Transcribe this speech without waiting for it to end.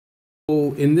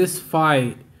In this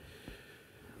fight,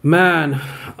 man,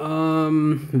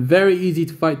 very easy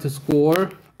to fight to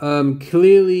score.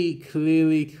 Clearly,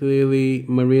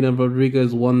 Marina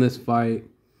Rodriguez won this fight.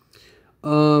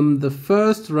 The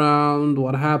first round,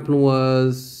 what happened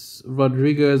was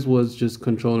Rodriguez was just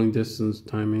controlling distance,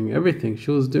 timing, everything.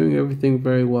 She was doing everything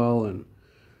very well and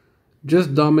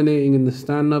just dominating in the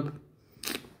stand-up.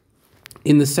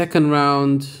 In the second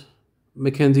round,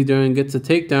 Mackenzie Dern gets a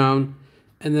takedown.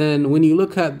 And then when you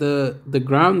look at the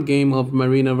ground game of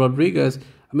Marina Rodriguez,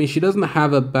 I mean, she doesn't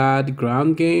have a bad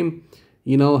ground game.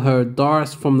 You know, her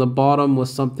darts from the bottom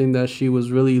was something that she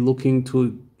was really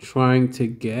trying to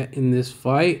get in this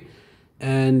fight.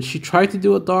 And she tried to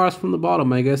do a darts from the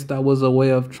bottom. I guess that was a way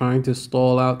of trying to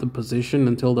stall out the position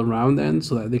until the round ends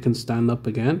so that they can stand up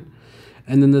again.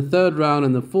 And then the third round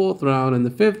and the fourth round and the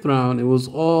fifth round, it was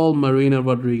all Marina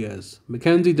Rodriguez.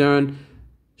 Mackenzie Dern,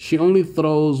 she only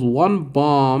throws one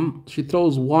bomb. She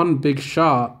throws one big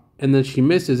shot and then she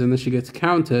misses and then she gets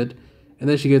countered. And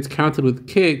then she gets countered with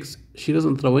kicks. She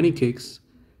doesn't throw any kicks.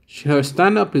 Her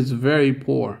stand-up is very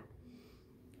poor.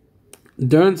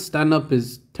 Dern's stand-up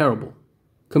is terrible.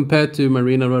 Compared to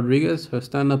Marina Rodriguez, her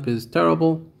stand-up is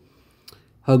terrible.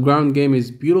 Her ground game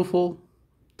is beautiful,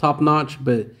 top-notch,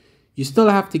 but you still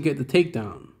have to get the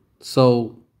takedown.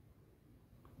 So,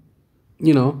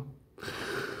 you know,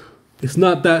 it's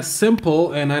not that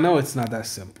simple, and I know it's not that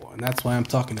simple, and that's why I'm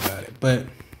talking about it. But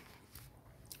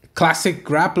classic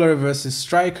grappler versus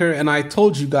striker, and I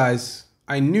told you guys,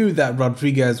 I knew that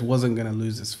Rodriguez wasn't going to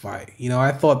lose this fight. You know,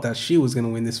 I thought that she was going to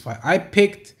win this fight. I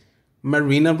picked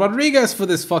Marina Rodriguez for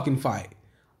this fucking fight.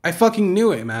 I fucking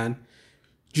knew it, man.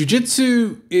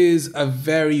 Jiu-jitsu is a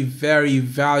very, very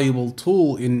valuable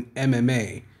tool in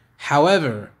MMA.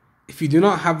 However, if you do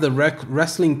not have the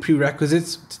wrestling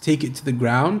prerequisites to take it to the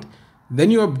ground, then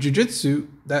your jiu-jitsu,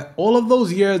 that all of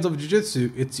those years of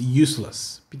jiu-jitsu, it's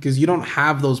useless because you don't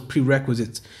have those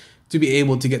prerequisites to be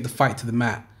able to get the fight to the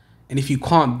mat. And if you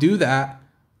can't do that,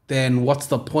 then what's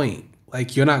the point?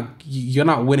 Like you're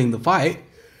not winning the fight.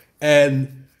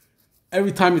 And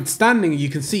every time it's standing, you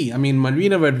can see, I mean,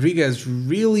 Marina Rodriguez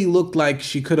really looked like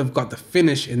she could have got the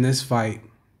finish in this fight.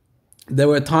 There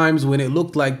were times when it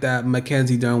looked like that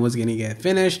Mackenzie Dern was going to get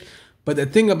finished. But the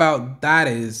thing about that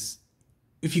is,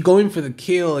 if you go in for the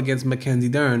kill against Mackenzie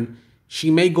Dern, she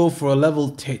may go for a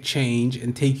level change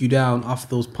and take you down off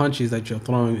those punches that you're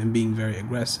throwing and being very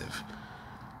aggressive.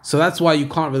 So that's why you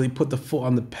can't really put the foot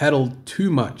on the pedal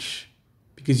too much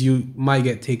because you might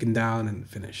get taken down and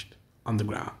finished on the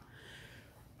ground.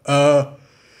 The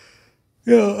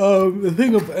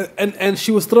thing of and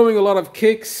she was throwing a lot of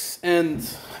kicks, and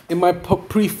in my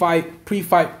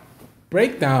pre-fight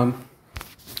breakdown,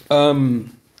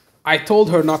 I told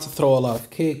her not to throw a lot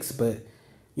of kicks, but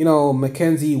you know,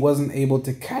 Mackenzie wasn't able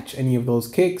to catch any of those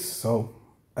kicks, so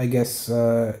I guess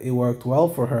it worked well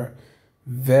for her.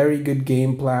 Very good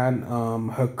game plan.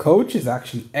 Her coach is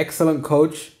actually excellent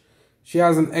coach. She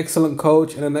has an excellent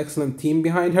coach and an excellent team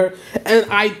behind her. And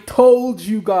I told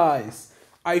you guys,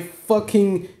 I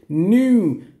fucking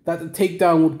knew that the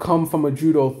takedown would come from a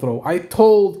judo throw. I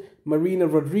told Marina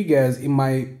Rodriguez in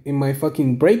my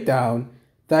fucking breakdown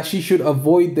that she should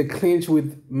avoid the clinch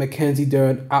with Mackenzie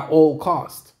Dern at all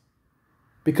cost.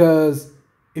 Because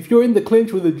if you're in the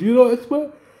clinch with a judo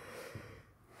expert,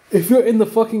 if you're in the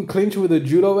fucking clinch with a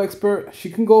judo expert, she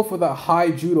can go for that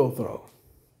high judo throw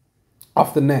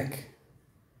off the neck.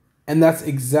 And that's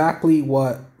exactly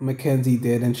what Mackenzie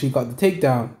did, and she got the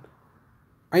takedown.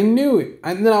 I knew it.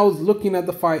 And then I was looking at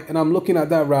the fight, and I'm looking at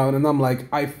that round, and I'm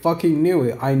like, I fucking knew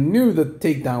it. I knew the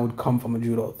takedown would come from a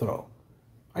judo throw.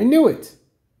 I knew it.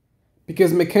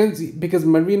 Because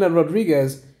Marina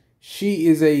Rodriguez, she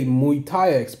is a Muay Thai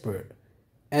expert.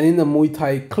 And in the Muay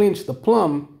Thai clinch, the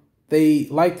plum, they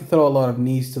like to throw a lot of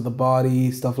knees to the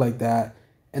body, stuff like that.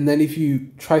 And then if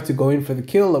you try to go in for the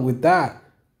kill with that,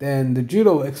 then the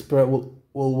judo expert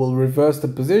will reverse the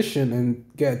position and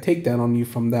get a takedown on you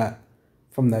from that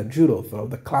judo throw,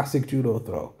 the classic judo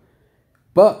throw.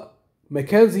 But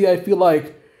Mackenzie, I feel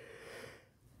like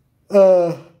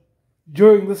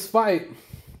during this fight,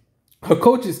 her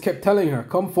coaches kept telling her,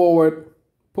 come forward,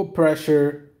 put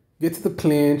pressure, get to the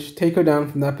clinch, take her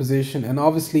down from that position, and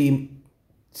obviously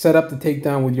set up the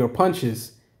takedown with your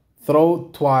punches. Throw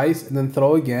twice, and then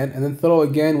throw again, and then throw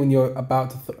again when you're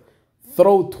about to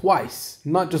throw twice,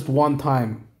 not just one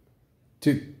time.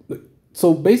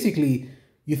 So basically,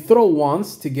 you throw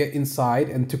once to get inside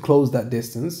and to close that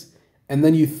distance, and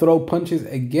then you throw punches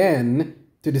again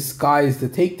to disguise the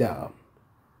takedown.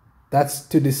 That's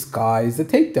to disguise the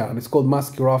takedown. It's called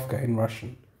maskirovka in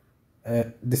Russian.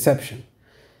 Deception.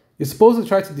 You're supposed to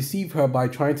try to deceive her by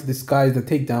trying to disguise the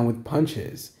takedown with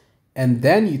punches. And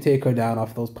then you take her down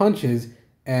off those punches.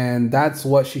 And that's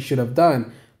what she should have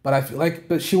done. But I feel like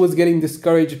she was getting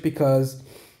discouraged because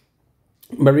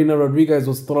Marina Rodriguez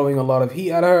was throwing a lot of heat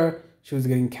at her. She was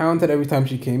getting counted every time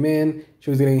she came in.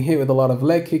 She was getting hit with a lot of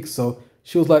leg kicks. So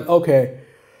she was like, okay,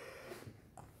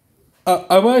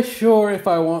 am I sure if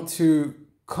I want to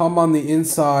come on the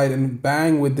inside and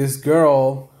bang with this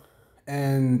girl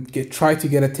and try to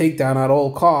get a takedown at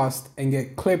all cost and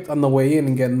get clipped on the way in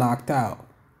and get knocked out?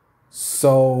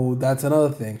 So that's another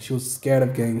thing. She was scared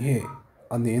of getting hit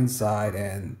on the inside,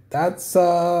 and that's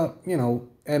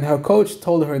and her coach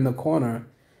told her in the corner,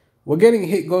 we're getting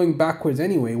hit going backwards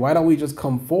anyway. Why don't we just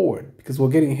come forward? Because we're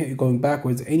getting hit going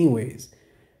backwards anyways.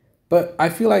 But I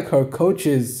feel like her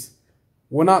coaches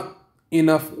were not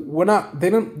enough. They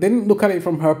didn't look at it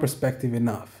from her perspective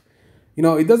enough.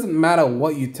 It doesn't matter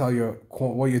what you tell your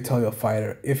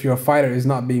fighter if your fighter is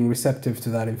not being receptive to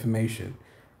that information.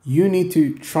 You need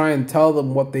to try and tell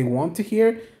them what they want to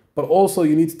hear, but also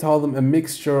you need to tell them a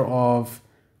mixture of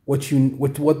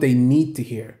what they need to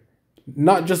hear.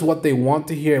 Not just what they want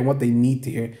to hear and what they need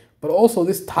to hear, but also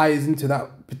this ties into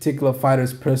that particular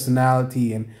fighter's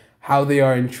personality and how they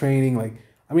are in training. Like,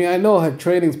 I mean, I know her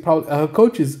training's probably, her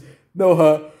coaches know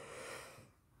her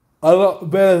a lot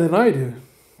better than I do.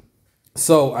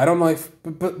 So I don't know if,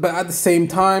 but at the same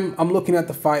time, I'm looking at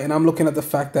the fight and I'm looking at the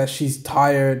fact that she's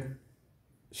tired.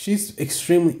 She's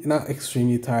not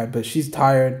extremely tired, but she's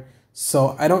tired.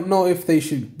 So I don't know if they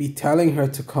should be telling her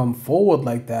to come forward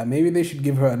like that. Maybe they should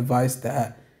give her advice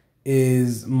that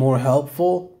is more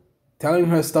helpful. Telling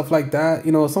her stuff like that.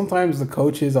 Sometimes the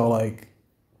coaches are like,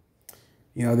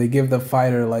 they give the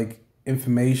fighter like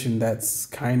information that's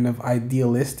kind of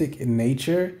idealistic in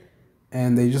nature.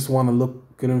 And they just want to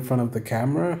look good in front of the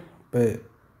camera. But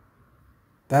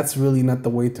that's really not the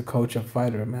way to coach a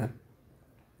fighter, man.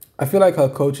 I feel like her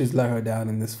coaches let her down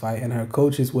in this fight, and her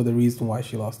coaches were the reason why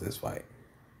she lost this fight.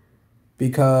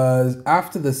 Because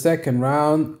after the second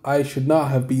round, I should not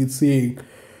have been seeing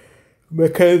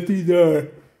Mackenzie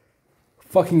there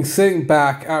fucking sitting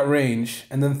back at range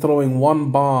and then throwing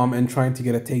one bomb and trying to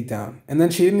get a takedown. And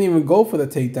then she didn't even go for the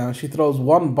takedown. She throws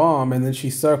one bomb and then she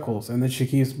circles and then she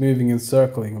keeps moving and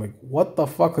circling. Like, what the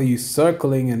fuck are you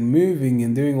circling and moving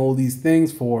and doing all these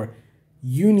things for?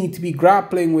 You need to be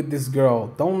grappling with this girl.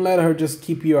 Don't let her just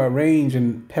keep you at range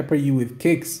and pepper you with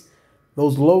kicks.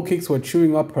 Those low kicks were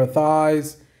chewing up her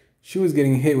thighs. She was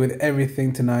getting hit with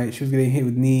everything tonight. She was getting hit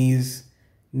with knees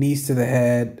to the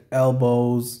head,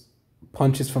 elbows,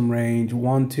 punches from range,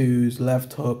 1-2s,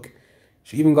 left hook.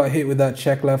 She even got hit with that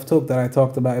check left hook that I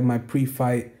talked about in my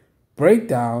pre-fight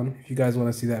breakdown. If you guys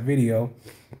want to see that video,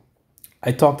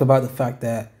 I talked about the fact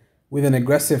that with an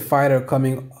aggressive fighter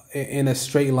coming in a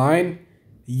straight line,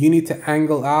 you need to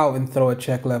angle out and throw a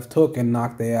check left hook and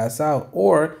knock their ass out,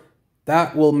 or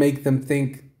that will make them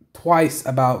think twice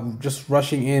about just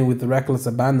rushing in with reckless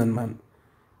abandonment.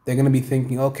 They're going to be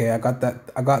thinking, okay, I got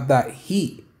that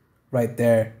heat right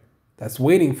there that's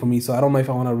waiting for me, so I don't know if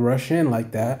I want to rush in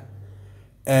like that.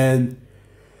 And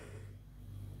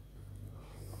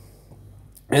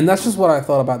that's just what I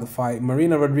thought about the fight.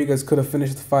 Marina Rodriguez could have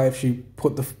finished the fight if she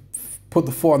put the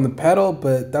foot on the pedal,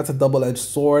 but that's a double-edged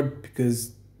sword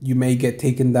because you may get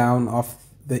taken down off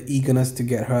the eagerness to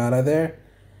get her out of there.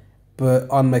 But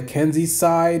on Mackenzie's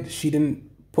side, she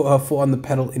didn't put her foot on the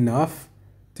pedal enough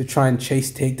to try and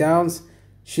chase takedowns.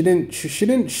 She didn't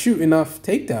shoot enough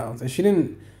takedowns, and she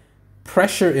didn't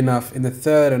pressure enough in the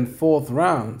third and fourth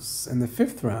rounds and the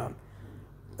fifth round.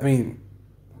 I mean,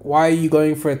 why are you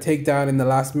going for a takedown in the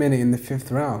last minute in the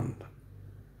fifth round?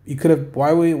 You could have.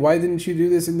 Why didn't you do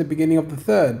this in the beginning of the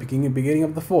third, beginning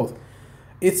of the fourth?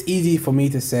 It's easy for me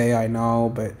to say, I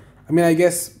know, but I mean, I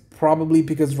guess probably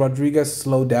because Rodriguez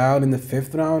slowed down in the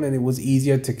fifth round and it was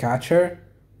easier to catch her.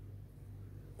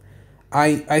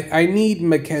 I need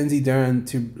Mackenzie Dern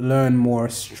to learn more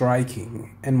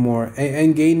striking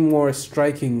and gain more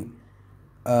striking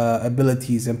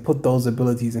abilities and put those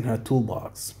abilities in her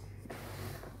toolbox.